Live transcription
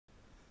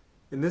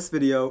In this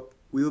video,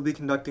 we will be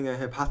conducting a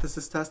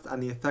hypothesis test on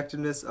the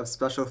effectiveness of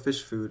special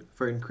fish food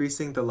for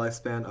increasing the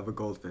lifespan of a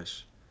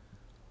goldfish.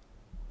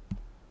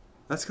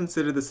 Let's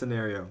consider the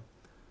scenario.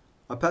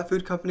 A pet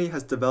food company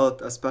has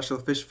developed a special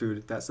fish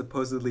food that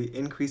supposedly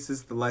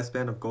increases the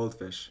lifespan of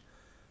goldfish.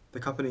 The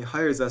company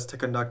hires us to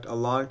conduct a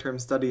long-term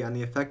study on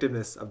the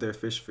effectiveness of their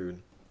fish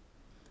food.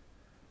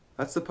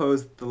 Let's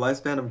suppose the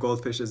lifespan of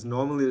goldfish is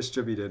normally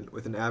distributed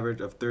with an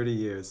average of 30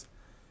 years.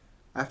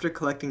 After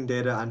collecting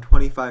data on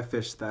 25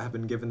 fish that have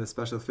been given the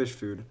special fish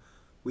food,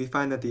 we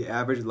find that the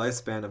average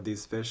lifespan of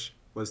these fish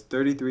was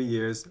 33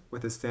 years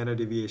with a standard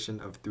deviation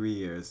of 3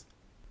 years.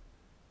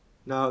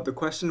 Now, the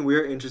question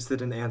we're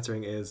interested in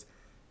answering is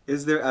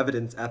there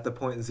evidence at the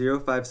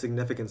 0.05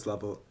 significance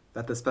level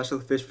that the special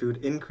fish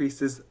food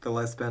increases the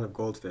lifespan of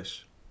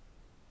goldfish?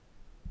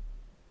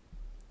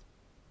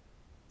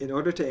 In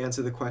order to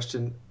answer the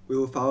question, we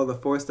will follow the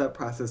 4-step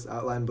process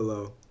outlined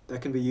below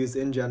that can be used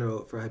in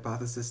general for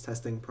hypothesis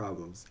testing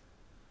problems.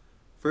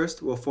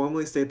 First, we'll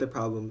formally state the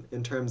problem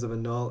in terms of a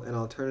null and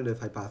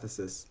alternative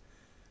hypothesis.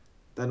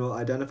 Then we'll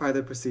identify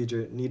the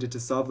procedure needed to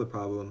solve the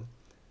problem,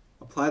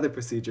 apply the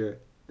procedure,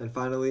 and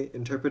finally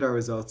interpret our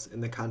results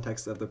in the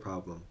context of the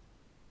problem.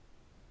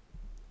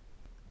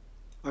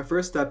 Our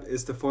first step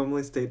is to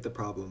formally state the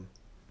problem.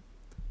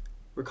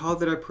 Recall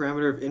that our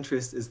parameter of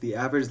interest is the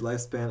average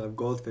lifespan of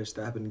goldfish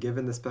that have been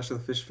given the special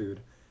fish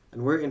food,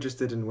 and we're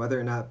interested in whether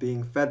or not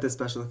being fed the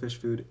special fish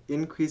food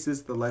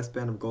increases the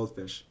lifespan of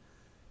goldfish.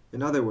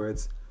 In other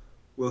words,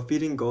 will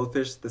feeding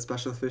goldfish the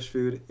special fish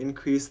food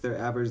increase their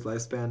average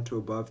lifespan to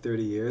above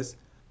 30 years?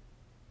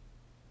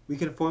 We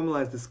can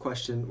formalize this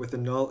question with a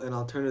null and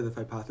alternative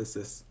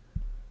hypothesis,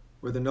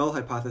 where the null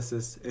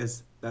hypothesis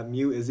is that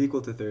mu is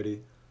equal to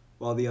 30,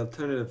 while the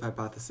alternative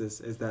hypothesis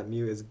is that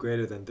mu is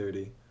greater than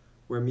 30,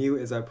 where mu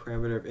is our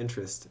parameter of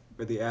interest,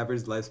 or the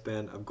average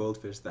lifespan of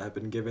goldfish that have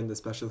been given the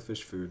special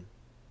fish food.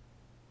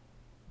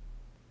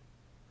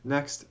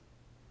 Next,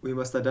 we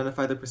must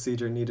identify the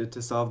procedure needed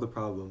to solve the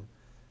problem.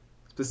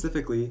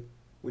 Specifically,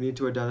 we need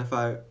to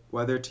identify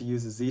whether to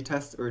use a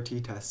z-test or a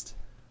t-test,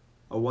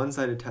 a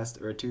one-sided test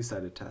or a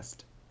two-sided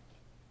test.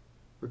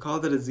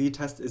 Recall that a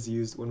z-test is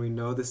used when we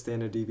know the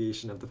standard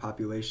deviation of the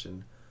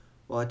population,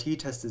 while a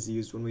t-test is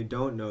used when we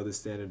don't know the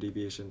standard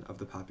deviation of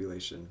the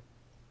population.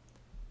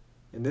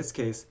 In this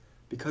case,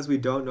 because we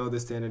don't know the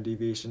standard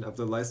deviation of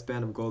the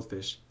lifespan of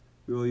goldfish,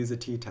 we will use a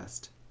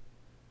t-test.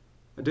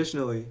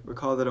 Additionally,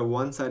 recall that a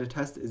one-sided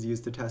test is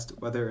used to test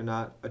whether or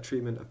not a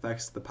treatment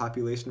affects the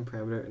population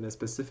parameter in a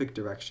specific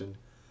direction,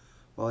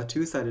 while a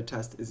two-sided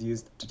test is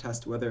used to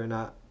test whether or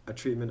not a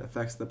treatment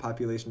affects the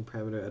population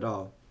parameter at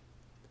all.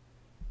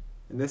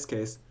 In this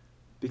case,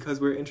 because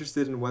we're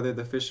interested in whether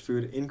the fish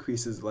food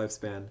increases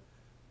lifespan,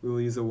 we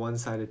will use a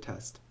one-sided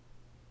test.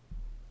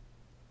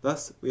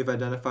 Thus, we have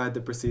identified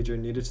the procedure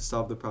needed to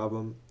solve the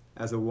problem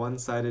as a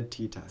one-sided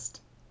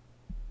t-test.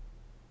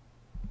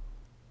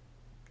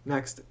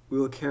 Next, we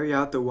will carry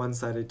out the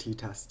one-sided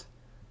t-test.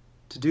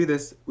 To do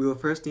this, we will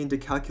first need to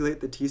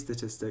calculate the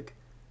t-statistic,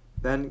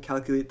 then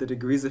calculate the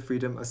degrees of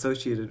freedom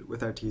associated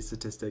with our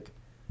t-statistic,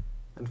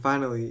 and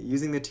finally,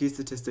 using the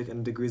t-statistic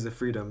and degrees of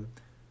freedom,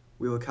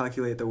 we will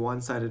calculate the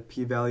one-sided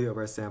p-value of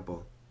our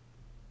sample.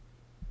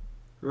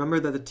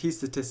 Remember that the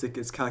t-statistic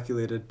is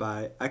calculated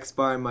by x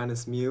bar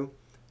minus mu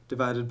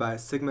divided by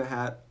sigma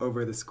hat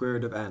over the square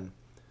root of n,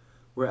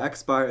 where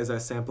x bar is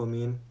our sample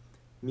mean,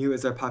 mu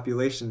is our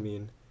population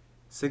mean,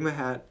 sigma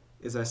hat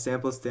is our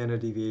sample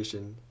standard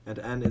deviation, and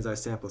n is our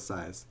sample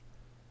size.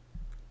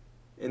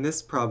 In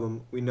this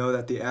problem, we know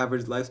that the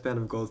average lifespan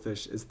of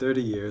goldfish is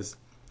 30 years,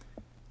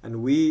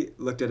 and we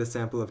looked at a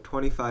sample of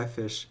 25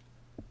 fish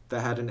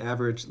that had an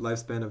average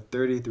lifespan of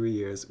 33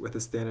 years with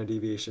a standard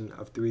deviation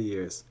of 3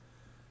 years.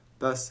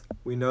 Thus,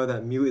 we know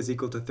that mu is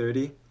equal to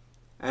 30,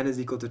 n is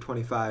equal to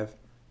 25,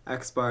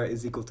 x bar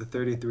is equal to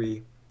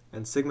 33,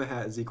 and sigma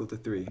hat is equal to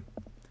 3.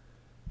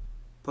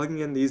 Plugging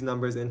in these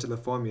numbers into the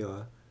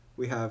formula,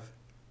 we have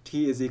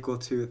t is equal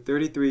to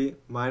 33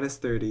 minus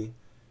 30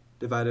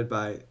 divided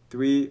by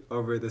 3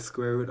 over the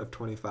square root of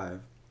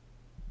 25.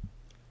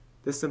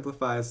 This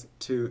simplifies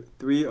to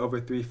 3 over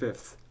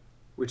 3/5,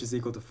 which is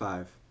equal to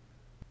 5.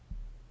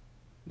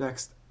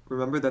 Next,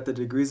 remember that the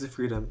degrees of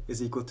freedom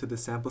is equal to the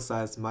sample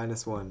size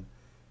minus 1.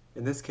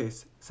 In this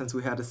case, since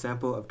we had a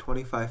sample of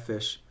 25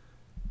 fish,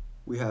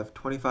 we have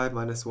 25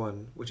 minus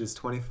 1, which is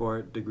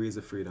 24 degrees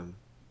of freedom.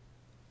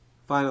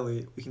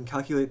 Finally, we can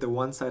calculate the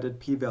one-sided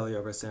p-value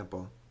of our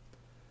sample.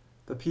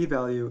 The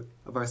p-value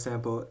of our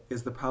sample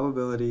is the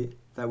probability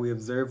that we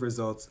observe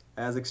results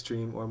as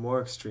extreme or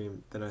more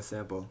extreme than our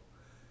sample.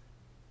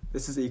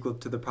 This is equal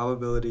to the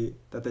probability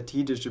that the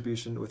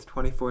t-distribution with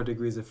 24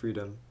 degrees of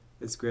freedom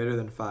is greater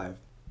than 5,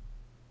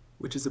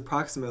 which is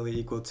approximately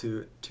equal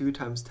to 2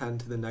 times 10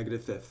 to the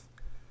negative 5th.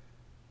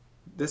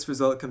 This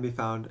result can be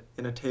found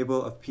in a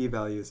table of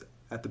p-values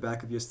at the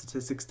back of your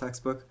statistics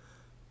textbook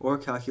or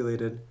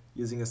calculated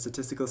using a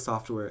statistical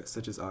software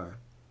such as R.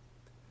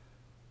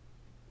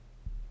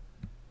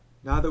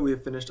 Now that we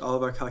have finished all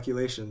of our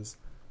calculations,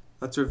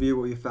 let's review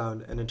what we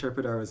found and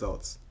interpret our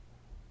results.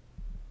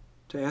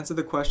 To answer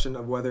the question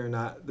of whether or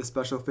not the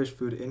special fish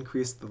food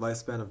increased the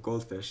lifespan of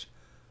goldfish,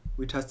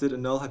 we tested a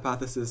null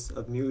hypothesis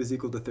of mu is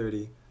equal to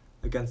 30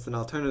 against an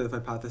alternative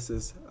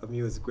hypothesis of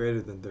mu is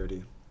greater than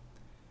 30.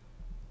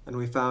 And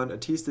we found a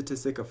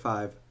t-statistic of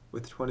 5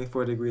 with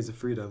 24 degrees of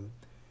freedom,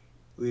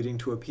 leading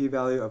to a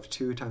p-value of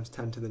 2 times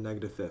 10 to the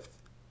negative fifth.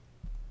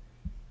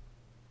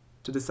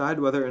 To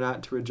decide whether or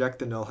not to reject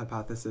the null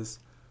hypothesis,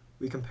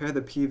 we compare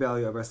the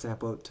p-value of our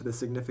sample to the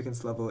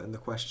significance level in the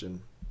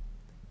question.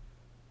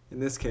 In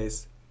this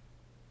case,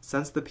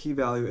 since the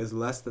p-value is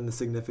less than the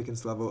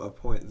significance level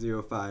of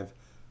 0.05,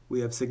 we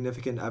have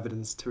significant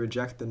evidence to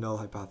reject the null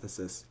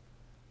hypothesis.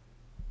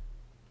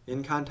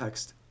 In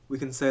context, we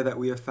can say that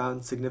we have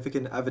found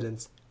significant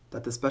evidence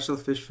that the special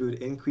fish food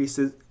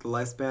increases the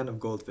lifespan of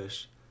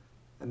goldfish,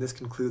 and this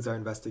concludes our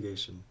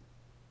investigation.